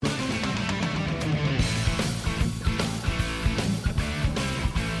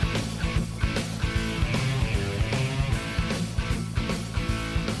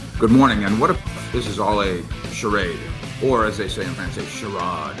Good morning, and what if this is all a charade, or as they say in France, a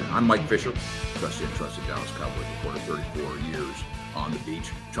charade? I'm Mike Fisher, trusted and trusted Dallas Cowboys reporter, 34 years on the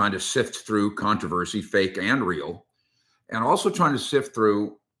beach, trying to sift through controversy, fake and real, and also trying to sift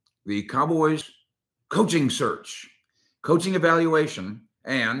through the Cowboys coaching search, coaching evaluation,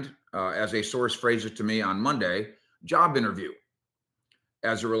 and, as a source phrased it to me on Monday, job interview,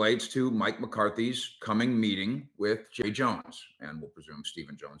 as it relates to Mike McCarthy's coming meeting with Jay Jones, and we'll presume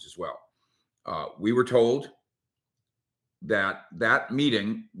Stephen Jones as well. We were told that that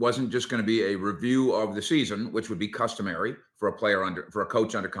meeting wasn't just going to be a review of the season, which would be customary for a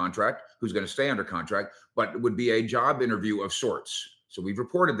coach under contract who's going to stay under contract, but it would be a job interview of sorts. So we've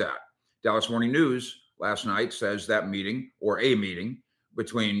reported that. Dallas Morning News last night says that meeting, or a meeting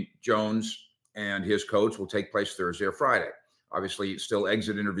between Jones and his coach, will take place Thursday or Friday. Obviously, still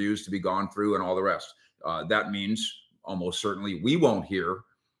exit interviews to be gone through and all the rest. That means almost certainly we won't hear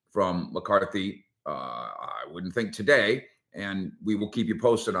from McCarthy, I wouldn't think today, and we will keep you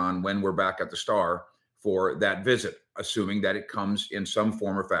posted on when we're back at the Star for that visit, assuming that it comes in some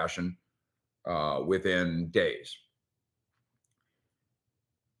form or fashion within days.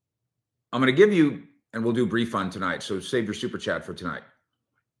 I'm going to give you, and we'll do brief fund tonight, so save your super chat for tonight.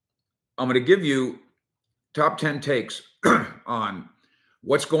 I'm going to give you top 10 takes on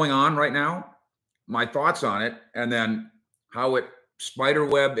what's going on right now, my thoughts on it, and then how it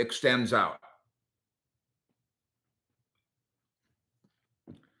spiderweb extends out.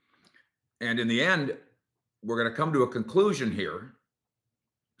 And in the end, we're going to come to a conclusion here,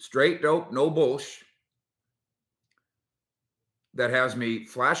 straight dope, no bullshit, that has me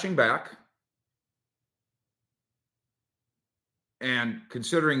flashing back and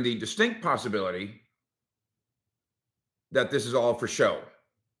considering the distinct possibility that this is all for show.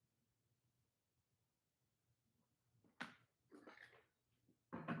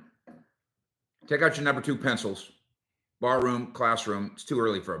 Take out your number 2 pencils. Bar room, classroom. It's too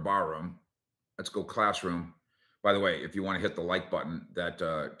early for a bar room. Let's go classroom. By the way, if you want to hit the like button, that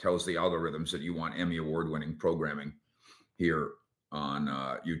tells the algorithms that you want Emmy award-winning programming here on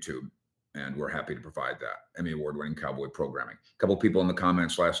YouTube, and we're happy to provide that Emmy award-winning Cowboy programming. A couple people in the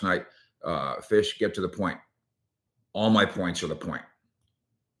comments last night, Fish, get to the point. All my points are the point.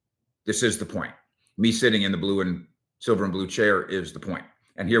 This is the point. Me sitting in the blue and silver and blue chair is the point.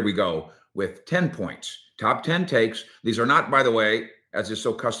 And here we go with 10 points. Top 10 takes. These are not, by the way, as is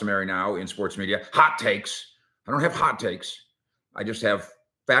so customary now in sports media, hot takes. I don't have hot takes. I just have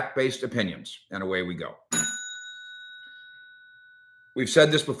fact-based opinions, and away we go. We've said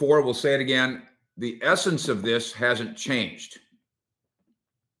this before. We'll say it again. The essence of this hasn't changed.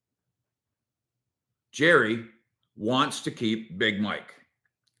 Jerry wants to keep Big Mike.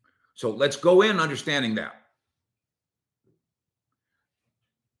 So let's go in understanding that.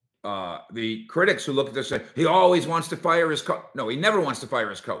 The critics who look at this say, he always wants to fire his coach. No, he never wants to fire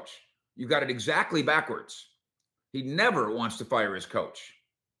his coach. You've got it exactly backwards. He never wants to fire his coach.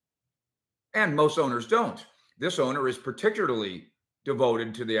 And most owners don't. This owner is particularly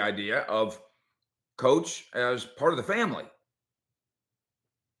devoted to the idea of coach as part of the family.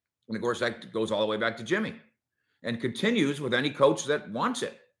 And of course, that goes all the way back to Jimmy and continues with any coach that wants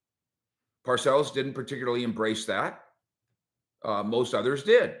it. Parcells didn't particularly embrace that. Most others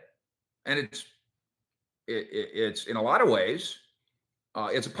did. And it's in a lot of ways,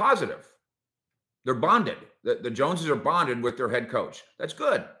 it's a positive. They're bonded. The Joneses are bonded with their head coach. That's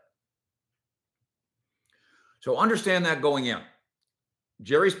good. So understand that going in.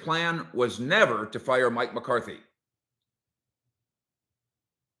 Jerry's plan was never to fire Mike McCarthy.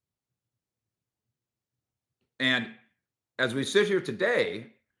 And as we sit here today,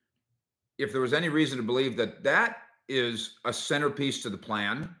 if there was any reason to believe that that is a centerpiece to the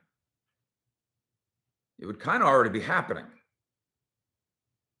plan, it would kind of already be happening.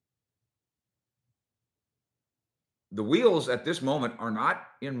 The wheels at this moment are not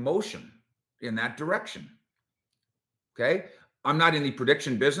in motion in that direction. Okay? I'm not in the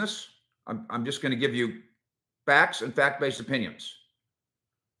prediction business. I'm just going to give you facts and fact-based opinions.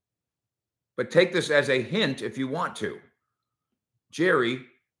 But take this as a hint if you want to. Jerry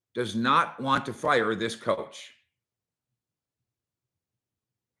does not want to fire this coach.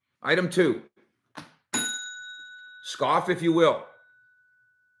 Item 2. Scoff if you will.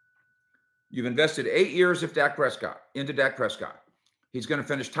 You've invested 8 years into Dak Prescott. He's going to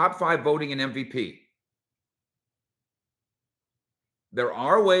finish top 5 voting in MVP. There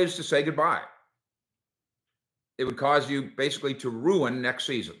are ways to say goodbye. It would cause you basically to ruin next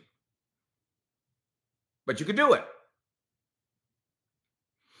season. But you could do it.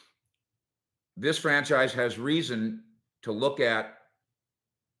 This franchise has reason to look at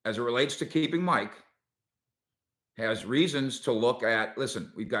as it relates to keeping Mike, has reasons to look at,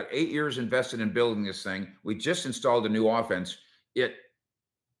 listen, we've got 8 years invested in building this thing. We just installed a new offense. It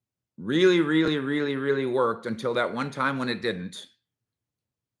really, really, really, really worked until that one time when it didn't.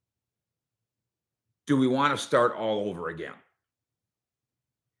 Do we want to start all over again?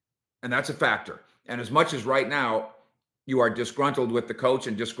 And that's a factor. And as much as right now you are disgruntled with the coach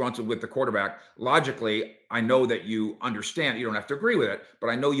and disgruntled with the quarterback, logically, I know that you understand. You don't have to agree with it, but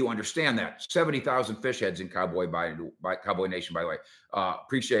I know you understand that. 70,000 fish heads in Cowboy Nation, by the way.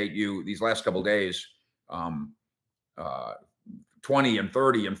 Appreciate you these last couple of days. 20 and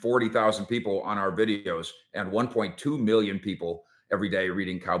 30 and 40,000 people on our videos and 1.2 million people every day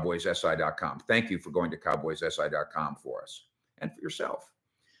reading cowboyssi.com. Thank you for going to cowboyssi.com for us and for yourself.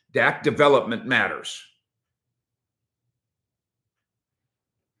 Dak development matters.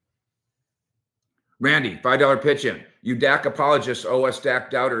 Randy, $5 pitch in. You Dak apologists owe us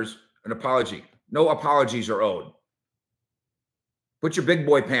Dak doubters an apology. No apologies are owed. Put your big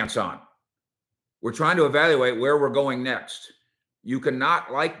boy pants on. We're trying to evaluate where we're going next. You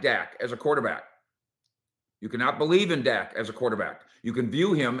cannot like Dak as a quarterback. You cannot believe in Dak as a quarterback. You can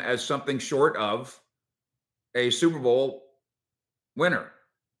view him as something short of a Super Bowl winner.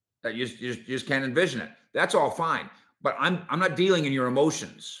 That you just can't envision it. That's all fine. But I'm not dealing in your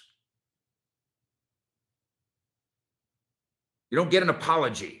emotions. You don't get an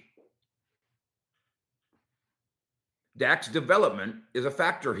apology. Dak's development is a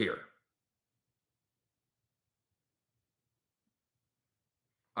factor here.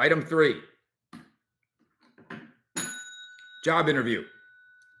 Item 3, job interview.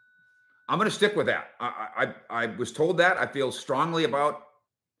 I'm going to stick with that. I was told that. I feel strongly about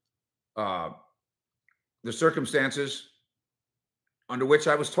the circumstances under which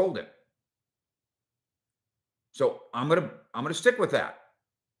I was told it. So I'm going to stick with that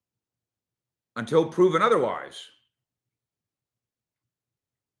until proven otherwise.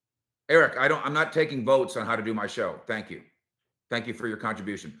 Eric, I'm not taking votes on how to do my show. Thank you. Thank you for your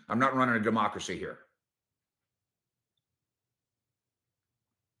contribution. I'm not running a democracy here.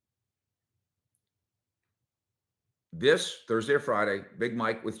 This Thursday or Friday, Big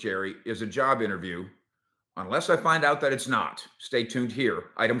Mike with Jerry is a job interview, unless I find out that it's not. Stay tuned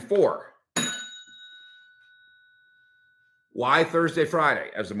here. Item 4. Why Thursday, Friday,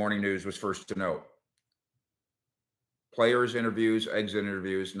 as the morning news was first to note? Players interviews, exit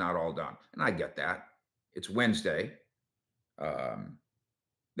interviews, not all done. And I get that. It's Wednesday.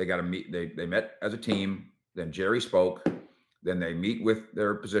 They got to meet. They met as a team. Then Jerry spoke. Then they meet with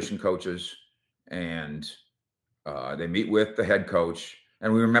their position coaches, and they meet with the head coach.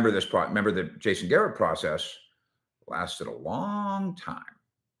 And we remember this. Remember the Jason Garrett process lasted a long time.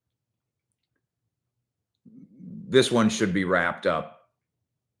 This one should be wrapped up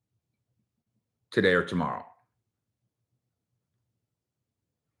today or tomorrow.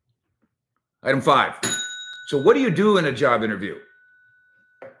 Item 5. So what do you do in a job interview?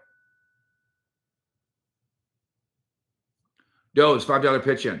 Doe's $5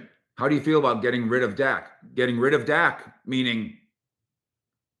 pitch in. How do you feel about getting rid of Dak? Getting rid of Dak, meaning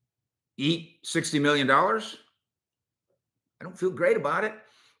eat $60 million? I don't feel great about it.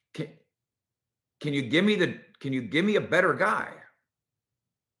 Can you give me a better guy?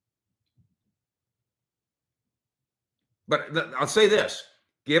 But I'll say this,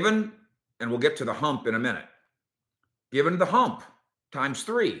 given, and we'll get to the hump in a minute, given the hump times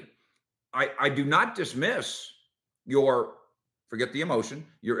 3, I do not dismiss your, forget the emotion,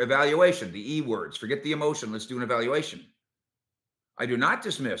 your evaluation, the E words, forget the emotion, let's do an evaluation. I do not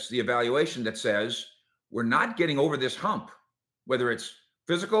dismiss the evaluation that says we're not getting over this hump, whether it's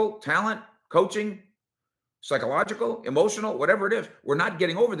physical, talent, coaching, psychological, emotional, whatever it is, we're not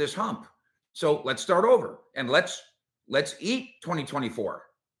getting over this hump. So let's start over and let's eat 2024.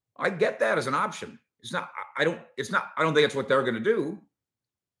 I get that as an option. I don't think it's what they're going to do.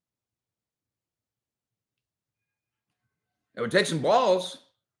 It would take some balls.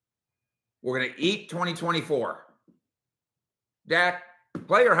 We're going to eat 2024. Dak,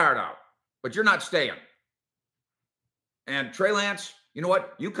 play your heart out, but you're not staying. And Trey Lance, you know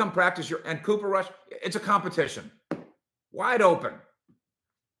what? You come practice and Cooper Rush, it's a competition. Wide open.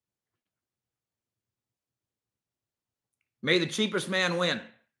 May the cheapest man win.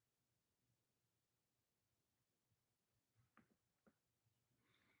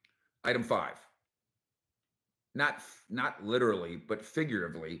 Item 5. Not literally, but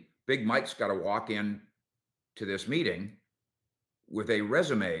figuratively, Big Mike's got to walk in to this meeting with a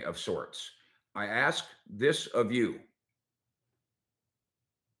resume of sorts. I ask this of you.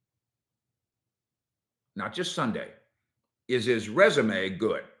 Not just Sunday. Is his resume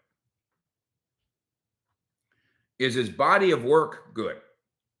good? Is his body of work good?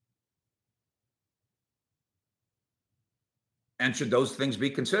 And should those things be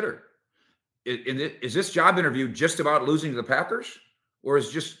considered? Is this job interview just about losing to the Packers? Or is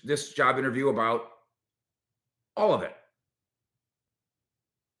just this job interview about all of it?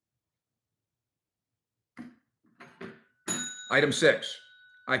 Item 6,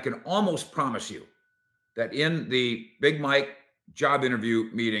 I can almost promise you that in the Big Mike job interview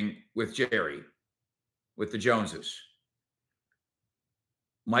meeting with Jerry, with the Joneses,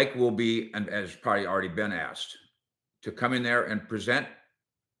 Mike will be, and has probably already been asked, to come in there and present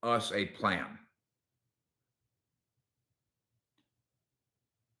us a plan.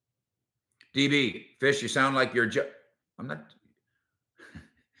 DB, Fish, you sound like you're I'm not.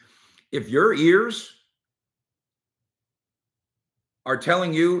 If your ears are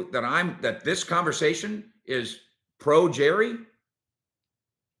telling you that this conversation is pro Jerry,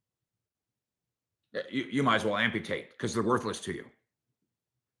 you might as well amputate, because they're worthless to you.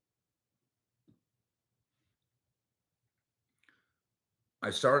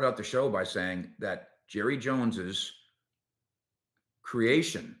 I started out the show by saying that Jerry Jones's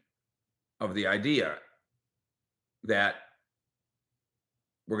creation of the idea that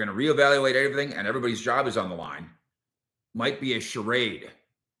we're going to reevaluate everything and everybody's job is on the line might be a charade.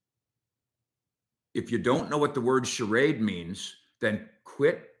 If you don't know what the word charade means, then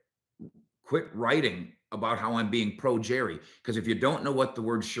quit writing about how I'm being pro Jerry. Because if you don't know what the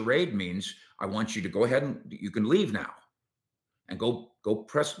word charade means, I want you to go ahead and you can leave now and go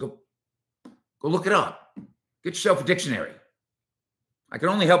look it up. Get yourself a dictionary. I can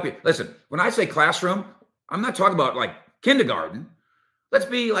only help you. Listen, when I say classroom, I'm not talking about like kindergarten. Let's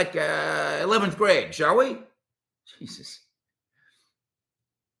be like 11th grade, shall we? Jesus.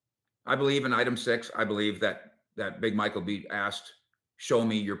 I believe in item 6. I believe that Big Mike will be asked, show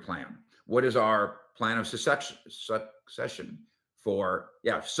me your plan. What is our plan of succession for,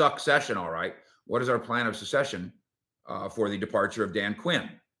 succession, all right. What is our plan of succession for the departure of Dan Quinn?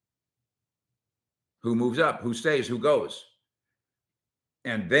 Who moves up? Who stays? Who goes?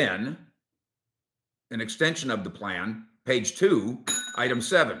 And then an extension of the plan, page 2, item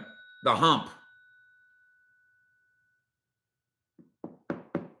 7, the hump.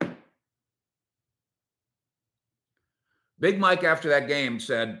 Big Mike, after that game,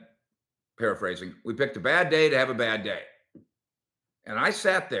 said, paraphrasing, we picked a bad day to have a bad day. And I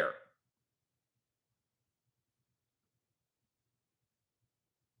sat there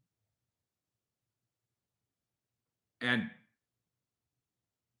and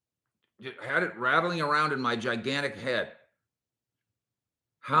had it rattling around in my gigantic head.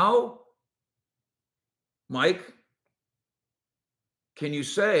 How, Mike, can you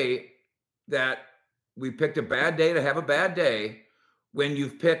say that we picked a bad day to have a bad day when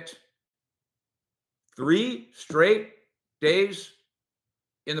you've picked 3 straight days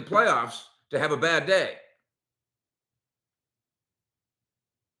in the playoffs to have a bad day?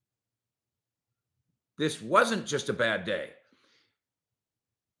 This wasn't just a bad day,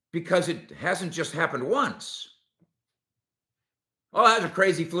 because it hasn't just happened once. Oh, that's a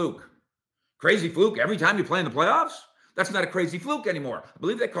crazy fluke. Crazy fluke every time you play in the playoffs? That's not a crazy fluke anymore. I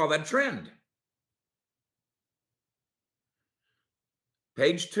believe they call that a trend.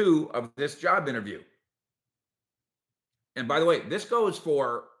 Page 2 of this job interview. And by the way, this goes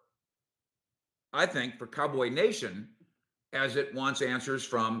for, I think, for Cowboy Nation, as it wants answers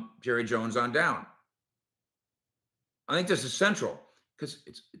from Jerry Jones on down. I think this is central, because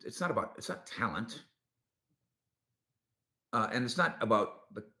it's not talent, and it's not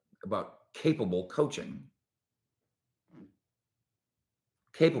about capable coaching.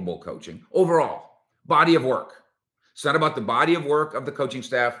 Capable coaching overall, body of work. It's not about the body of work of the coaching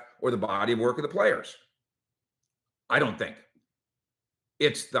staff or the body of work of the players. I don't think.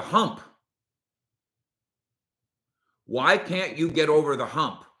 It's the hump. Why can't you get over the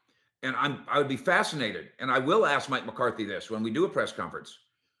hump? And I would be fascinated, and I will ask Mike McCarthy this when we do a press conference.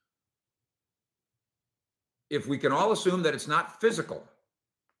 If we can all assume that it's not physical,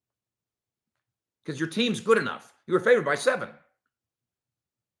 because your team's good enough. You were favored by 7.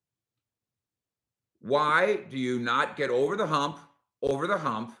 Why do you not get over the hump, and over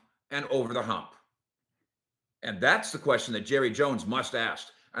the hump? And that's the question that Jerry Jones must ask.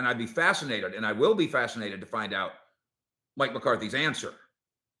 And I'd be fascinated, and I will be fascinated to find out Mike McCarthy's answer.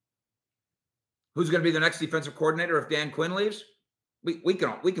 Who's going to be the next defensive coordinator if Dan Quinn leaves? We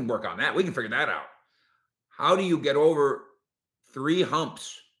can work on that. We can figure that out. How do you get over 3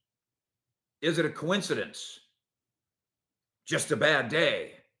 humps? Is it a coincidence? Just a bad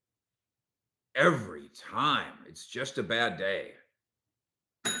day? Every time. It's just a bad day.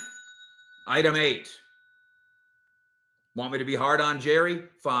 Item 8. Want me to be hard on Jerry?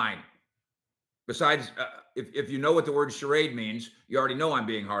 Fine. Besides, if you know what the word charade means, you already know I'm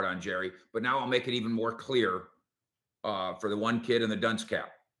being hard on Jerry, but now I'll make it even more clear for the one kid in the dunce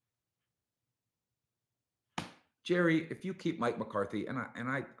cap. Jerry, if you keep Mike McCarthy, and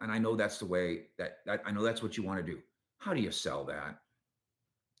I know that's the way that I know that's what you want to do. How do you sell that?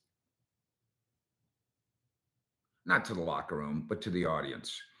 Not to the locker room, but to the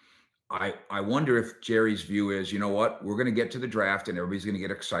audience. I wonder if Jerry's view is, you know what, we're going to get to the draft and everybody's going to get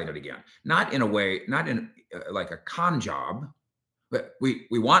excited again. Not in a way, not in like a con job, but we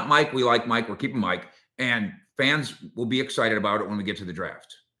want Mike, we like Mike, we're keeping Mike, and fans will be excited about it when we get to the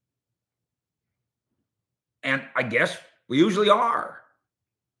draft. And I guess we usually are.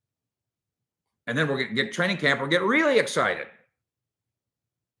 And then we're going to get training camp, we'll get really excited,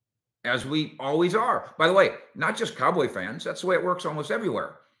 as we always are. By the way, not just Cowboy fans, that's the way it works almost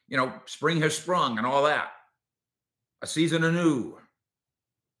everywhere. You know, spring has sprung and all that. A season anew.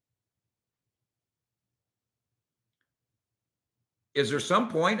 Is there some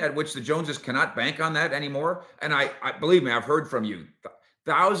point at which the Joneses cannot bank on that anymore? And I believe me, I've heard from you,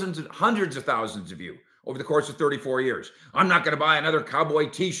 thousands and hundreds of thousands of you over the course of 34 years. I'm not going to buy another Cowboy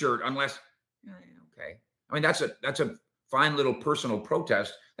T-shirt unless, okay. I mean, that's a fine little personal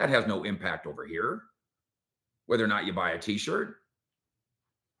protest. That has no impact over here, whether or not you buy a T-shirt.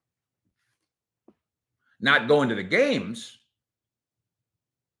 Not going to the games,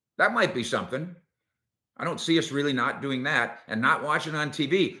 that might be something. I don't see us really not doing that and not watching on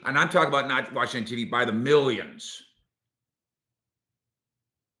TV. And I'm talking about not watching on TV by the millions.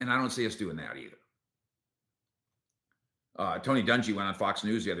 And I don't see us doing that either. Tony Dungy went on Fox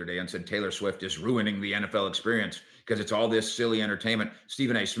News the other day and said Taylor Swift is ruining the NFL experience because it's all this silly entertainment.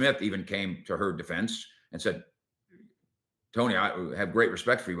 Stephen A. Smith even came to her defense and said, Tony, I have great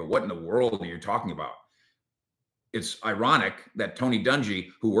respect for you, but what in the world are you talking about? It's ironic that Tony Dungy,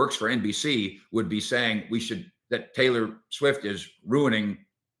 who works for NBC, would be saying that Taylor Swift is ruining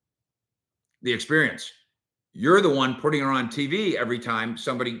the experience. You're the one putting her on TV every time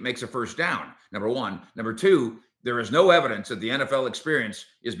somebody makes a first down, number one. Number two, there is no evidence that the NFL experience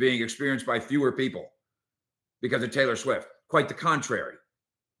is being experienced by fewer people because of Taylor Swift. Quite the contrary.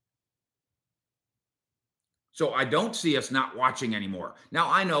 So I don't see us not watching anymore.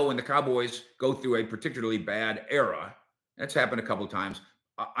 Now, I know when the Cowboys go through a particularly bad era, that's happened a couple of times.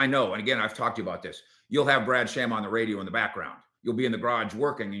 I know, and again, I've talked to you about this. You'll have Brad Sham on the radio in the background. You'll be in the garage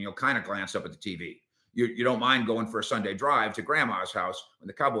working, and you'll kind of glance up at the TV. You don't mind going for a Sunday drive to grandma's house when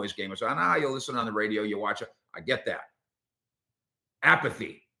the Cowboys game is on. You'll listen on the radio, you watch it. I get that.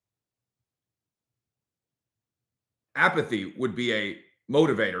 Apathy. Apathy would be a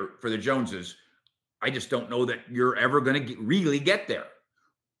motivator for the Joneses. I just don't know that you're ever going to really get there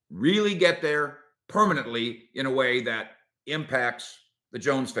permanently in a way that impacts the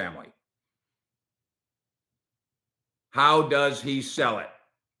Jones family. How does he sell it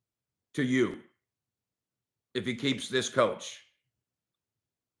to you if he keeps this coach?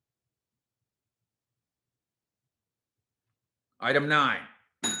 Item 9,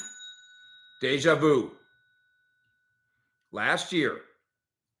 deja vu. Last year,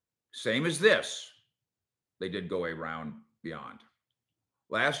 same as this. They did go a round beyond.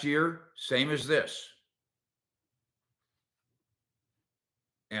 Last year, same as this.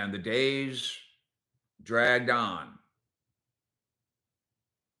 And the days dragged on.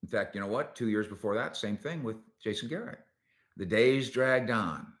 In fact, you know what? 2 years before that, same thing with Jason Garrett. The days dragged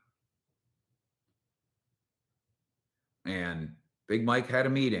on. And Big Mike had a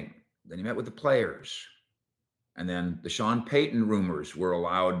meeting. Then he met with the players. And then the Sean Payton rumors were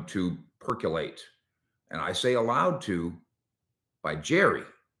allowed to percolate. And I say allowed to by Jerry.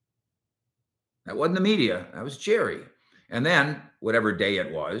 That wasn't the media. That was Jerry. And then whatever day it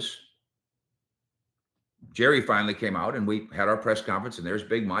was, Jerry finally came out and we had our press conference and there's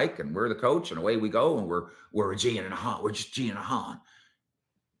Big Mike and we're the coach and away we go and we're G and a Han. We're just G and a Han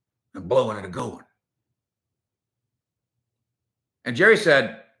and blowing it and going. And Jerry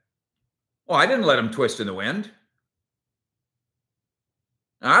said, well, I didn't let him twist in the wind.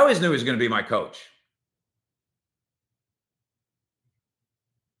 I always knew he was going to be my coach.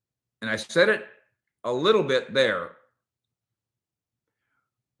 And I said it a little bit there.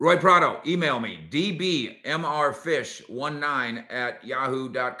 Roy Prado, email me,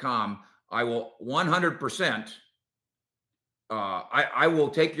 dbmrfish19@yahoo.com. I will 100%, I will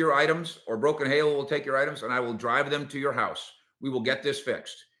take your items, or Broken Halo will take your items, and I will drive them to your house. We will get this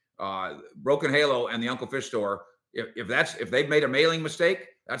fixed. Broken Halo and the Uncle Fish store, if they've made a mailing mistake,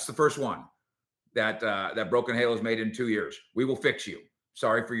 that's the first one. that Broken Halo is made in 2 years. We will fix you.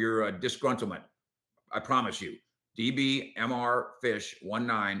 Sorry for your disgruntlement. I promise you.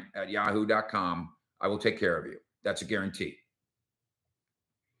 dbmrfish19@yahoo.com. I will take care of you. That's a guarantee.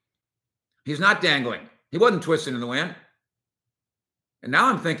 He's not dangling. He wasn't twisting in the wind. And now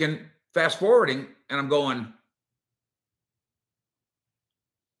I'm thinking, fast forwarding, and I'm going,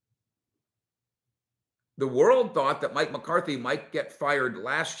 the world thought that Mike McCarthy might get fired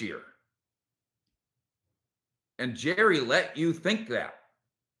last year. And Jerry let you think that.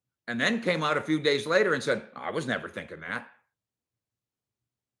 And then came out a few days later and said, I was never thinking that.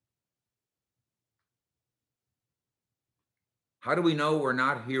 How do we know we're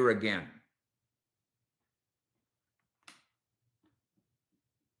not here again?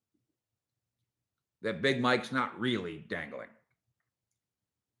 That Big Mike's not really dangling.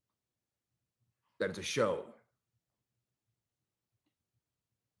 That it's a show.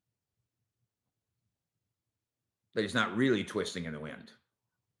 That he's not really twisting in the wind.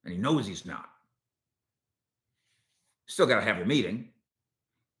 And he knows he's not. Still got to have a meeting.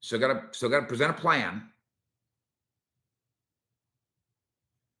 Still got to present a plan.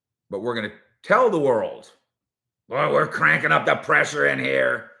 But we're going to tell the world, well, we're cranking up the pressure in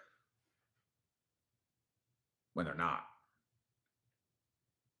here. When they're not.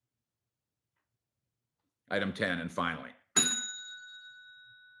 Item 10, and finally.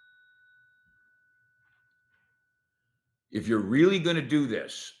 If you're really going to do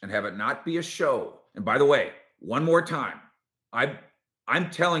this and have it not be a show, and by the way, one more time, I'm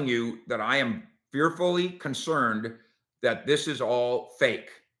telling you that I am fearfully concerned that this is all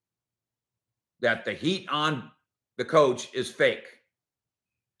fake, that the heat on the coach is fake,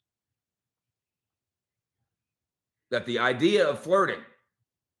 that the idea of flirting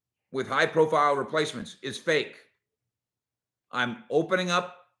with high-profile replacements is fake. I'm opening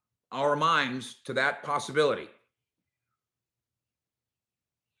up our minds to that possibility.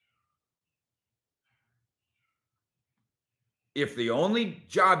 If the only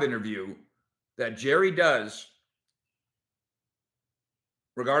job interview that Jerry does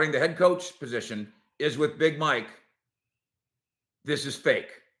regarding the head coach position is with Big Mike, this is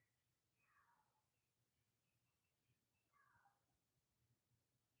fake.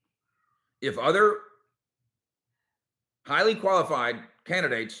 If other highly qualified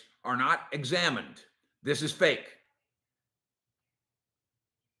candidates are not examined, this is fake.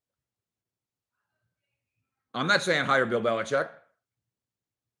 I'm not saying hire Bill Belichick.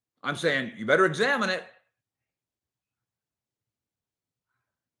 I'm saying you better examine it.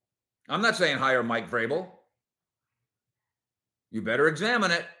 I'm not saying hire Mike Vrabel. You better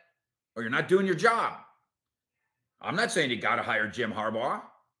examine it or you're not doing your job. I'm not saying you got to hire Jim Harbaugh.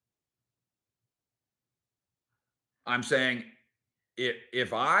 I'm saying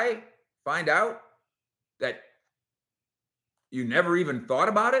if I find out that you never even thought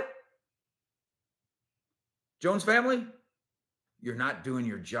about it, Jones family, you're not doing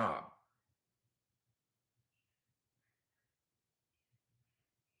your job.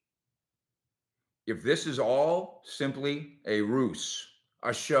 If this is all simply a ruse,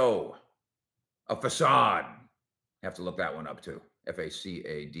 a show, a facade, I have to look that one up too.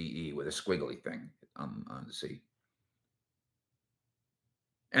 F-A-C-A-D-E with a squiggly thing on the C.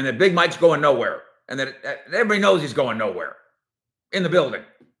 And that Big Mike's going nowhere. And that everybody knows he's going nowhere in the building.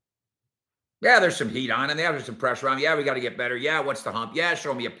 Yeah, there's some heat on him. Yeah, there's some pressure on him. Yeah, we got to get better. Yeah, what's the hump? Yeah,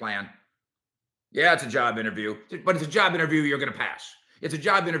 show me a plan. Yeah, it's a job interview. But it's a job interview you're going to pass. It's a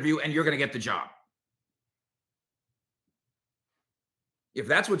job interview and you're going to get the job. If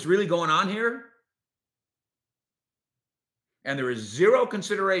that's what's really going on here, and there is zero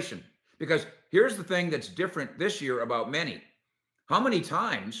consideration, because here's the thing that's different this year about many. How many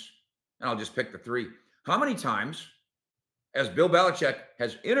times, and I'll just pick the three, how many times as Bill Belichick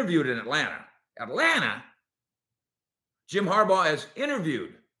has interviewed in Atlanta, Jim Harbaugh has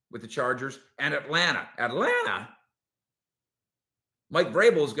interviewed with the Chargers and Atlanta, Mike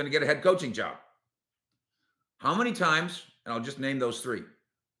Vrabel is going to get a head coaching job. How many times, and I'll just name those three,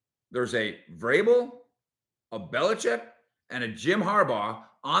 there's a Vrabel, a Belichick, and a Jim Harbaugh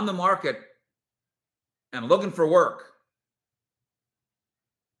on the market and looking for work.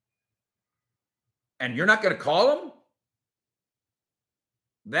 And you're not going to call them?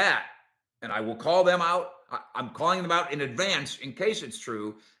 That, and I will call them out. I'm calling them out in advance in case it's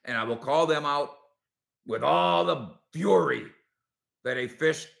true, and I will call them out with all the fury that a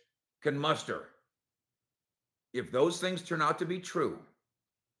fish can muster. If those things turn out to be true,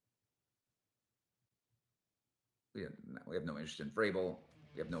 we have no interest in Vrabel.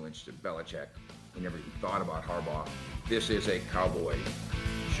 We have no interest in Belichick. We never even thought about Harbaugh. This is a Cowboy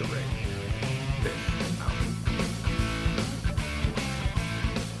charade. fish.